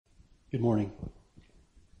Good morning.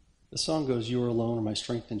 The song goes, "You are alone are my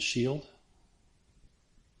strength and shield."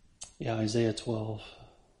 Yeah, Isaiah 12.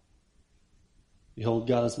 "Behold,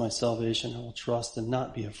 God is my salvation. I will trust and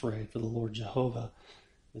not be afraid, for the Lord Jehovah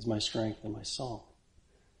is my strength and my song.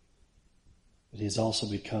 But he has also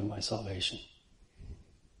become my salvation."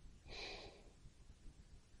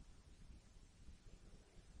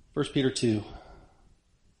 First Peter 2.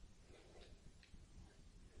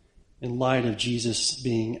 In light of Jesus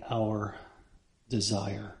being our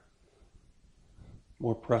desire,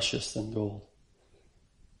 more precious than gold,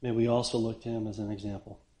 may we also look to him as an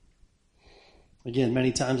example. Again,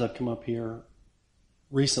 many times I've come up here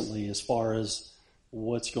recently as far as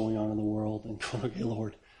what's going on in the world and going, okay,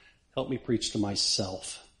 Lord, help me preach to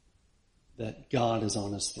myself that God is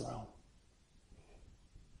on his throne.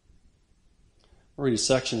 I'll read a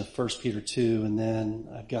section of 1 Peter 2, and then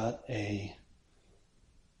I've got a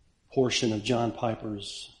portion of John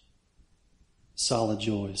Piper's Solid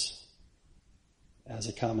Joys as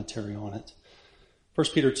a commentary on it.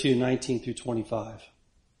 1 Peter 2, 19 through 25.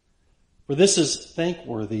 "For this is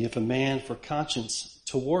thankworthy if a man for conscience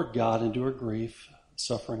toward God endure grief,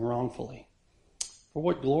 suffering wrongfully. For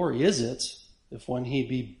what glory is it if when he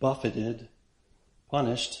be buffeted,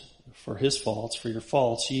 punished for his faults, for your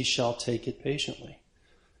faults, ye shall take it patiently.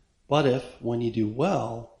 But if, when ye do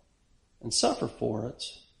well and suffer for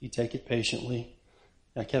it, ye take it patiently."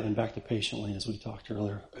 Yeah, Kevin, back to patiently as we talked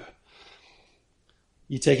earlier.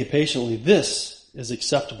 "Ye take it patiently, this is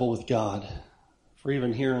acceptable with God. For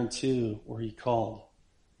even hereunto were ye called,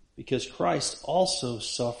 because Christ also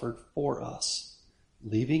suffered for us,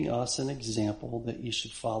 leaving us an example that ye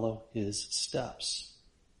should follow his steps,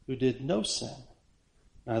 who did no sin,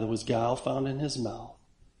 neither was guile found in his mouth,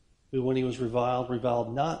 who when he was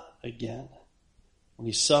reviled not again. When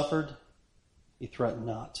he suffered, he threatened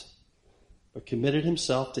not, but committed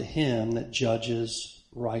himself to him that judges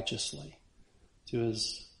righteously, to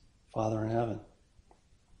his Father in heaven,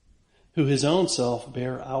 who his own self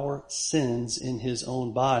bare our sins in his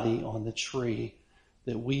own body on the tree,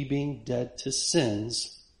 that we being dead to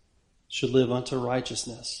sins should live unto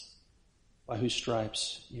righteousness, by whose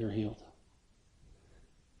stripes ye are healed.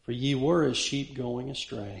 For ye were as sheep going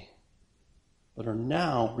astray, but are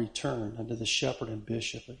now returned unto the shepherd and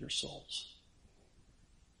bishop of your souls."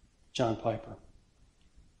 John Piper.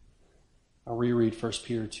 I'll reread 1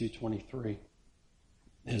 Peter 2:23,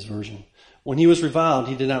 his version. "When he was reviled,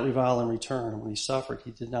 he did not revile in return. When he suffered,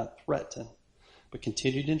 he did not threaten, but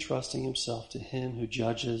continued entrusting himself to him who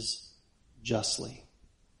judges justly.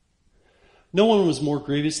 No one was more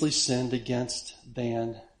grievously sinned against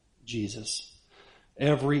than Jesus.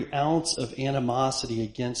 Every ounce of animosity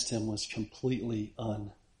against him was completely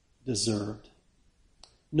undeserved.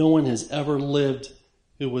 No one has ever lived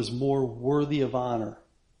who was more worthy of honor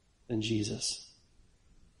than Jesus.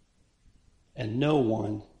 And no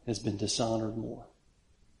one has been dishonored more.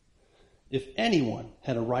 If anyone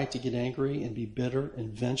had a right to get angry and be bitter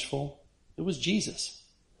and vengeful, it was Jesus.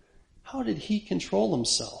 How did he control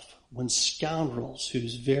himself when scoundrels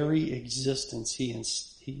whose very existence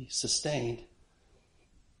he sustained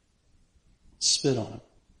spit on him?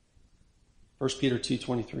 1 Peter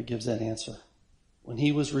 2:23 gives that answer. When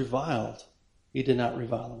he was reviled, he did not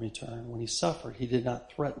revile in return. When he suffered, he did not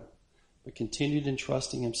threaten, but continued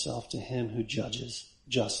entrusting himself to him who judges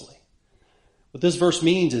justly. What this verse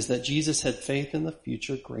means is that Jesus had faith in the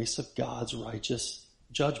future grace of God's righteous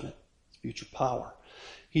judgment, future power.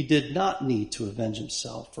 He did not need to avenge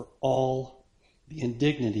himself for all the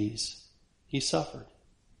indignities he suffered,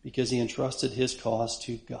 because he entrusted his cause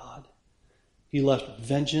to God. He left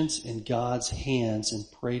vengeance in God's hands and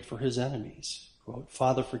prayed for his enemies. Quote,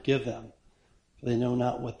 "Father, forgive them, for they know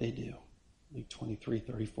not what they do." Luke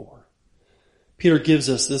 23:34. Peter gives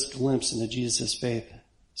us this glimpse into Jesus' faith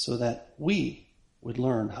so that we would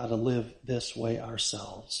learn how to live this way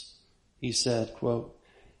ourselves. He said, quote,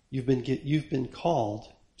 You've been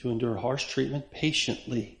called to endure harsh treatment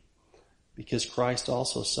patiently, because Christ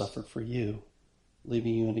also suffered for you,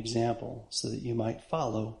 leaving you an example so that you might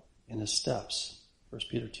follow in his steps." 1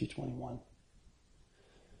 Peter 2:21.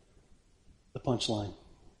 The punchline.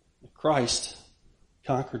 Christ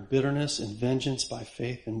conquered bitterness and vengeance by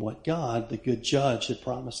faith in what God, the good judge, had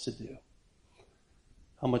promised to do.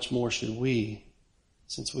 How much more should we,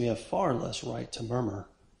 since we have far less right to murmur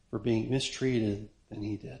for being mistreated than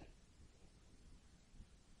he did?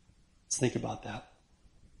 Let's think about that.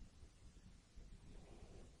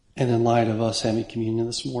 And in light of us having communion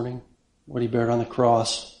this morning, what he bared on the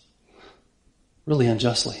cross, really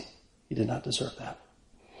unjustly, he did not deserve that.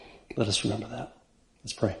 Let us remember that.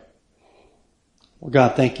 Let's pray. Well,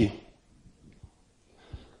 God, thank you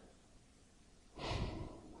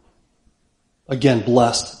Again,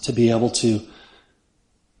 blessed to be able to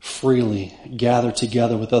freely gather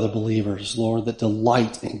together with other believers, Lord, that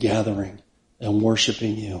delight in gathering and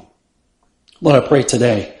worshiping you. Lord, I pray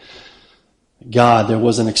today, God, there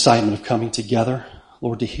was an excitement of coming together,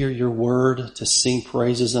 Lord, to hear your word, to sing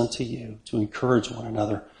praises unto you, to encourage one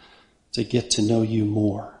another, to get to know you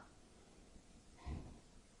more.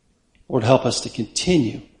 Lord, help us to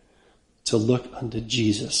continue to look unto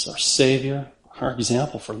Jesus, our Savior, our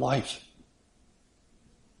example for life.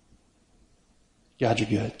 God, you're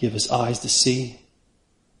good. Give us eyes to see,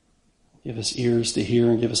 give us ears to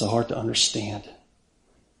hear, and give us a heart to understand.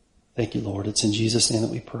 Thank you, Lord. It's in Jesus' name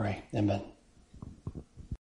that we pray. Amen.